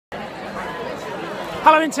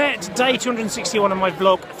Hello Internet, day 261 on my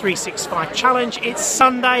vlog 365 challenge. It's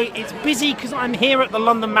Sunday, it's busy because I'm here at the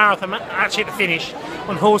London Marathon. I'm actually at the finish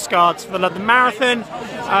on Horse Guards for the London Marathon.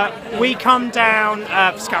 We come down,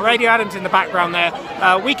 Scat Radio, Adam's in the background there.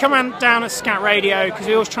 We come down at Scat Radio because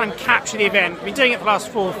we always try and capture the event. We've been doing it for the last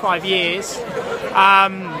 4 or 5 years.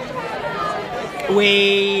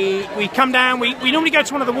 We come down, we normally go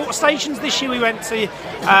to one of the water stations. This year we went to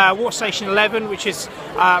Water Station 11, which is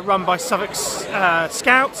run by Suffolk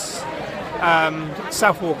Scouts,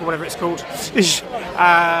 Southwark or whatever it's called,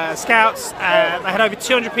 Scouts. They had over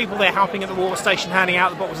 200 people there helping at the water station, handing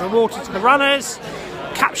out the bottles of water to the runners.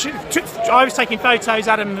 I was taking photos,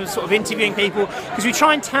 Adam was sort of interviewing people, because we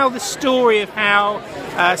try and tell the story of how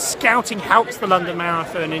scouting helps the London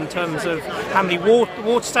Marathon in terms of how many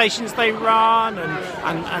water stations they run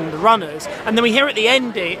and the runners. And then we hear at the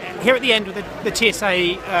end with the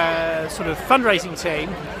TSA sort of fundraising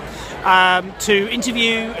team to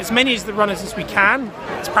interview as many of the runners as we can.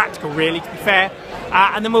 It's practical, really, to be fair.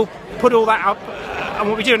 And then we'll put all that up. And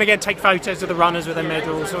what we do, and again, take photos of the runners with their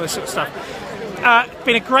medals, all this sort of stuff.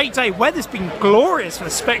 Been a great day. Weather's been glorious for the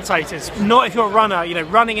spectators. Not if you're a runner, you know,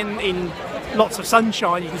 running in lots of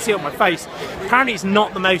sunshine. You can see it on my face. Apparently, it's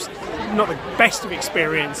not the best of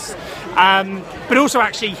experience. But also,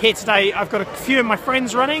 actually, here today, I've got a few of my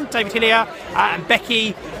friends running. David Hillier and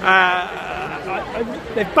Becky.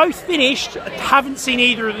 They've both finished. I haven't seen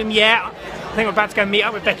either of them yet. I think we're about to go meet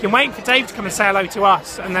up with Becky. I'm waiting for Dave to come and say hello to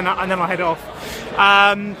us, and then I'll head off.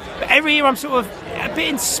 But every year I'm sort of a bit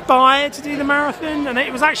inspired to do the marathon, and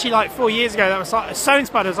it was actually like 4 years ago that I was like so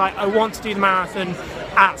inspired. I was like, I want to do the marathon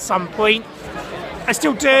at some point. I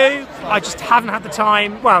still do. I just haven't had the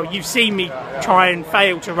time. Well, you've seen me try and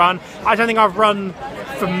fail to run. I don't think I've run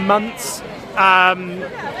for months.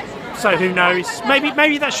 So who knows?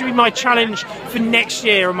 Maybe that should be my challenge for next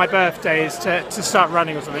year on my birthday, is to start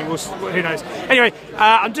running or something. Who knows? Anyway,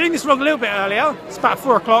 I'm doing this vlog a little bit earlier. It's about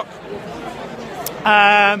 4 o'clock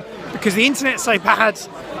because the internet's so bad.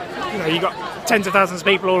 You know, you've got tens of thousands of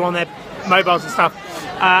people all on their mobiles and stuff.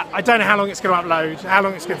 I don't know how long it's going to upload, how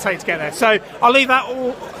long it's going to take to get there. So I'll leave that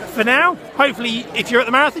all for now. Hopefully, if you're at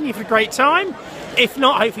the marathon, you've had a great time. If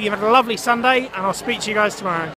not, hopefully you've had a lovely Sunday, and I'll speak to you guys tomorrow.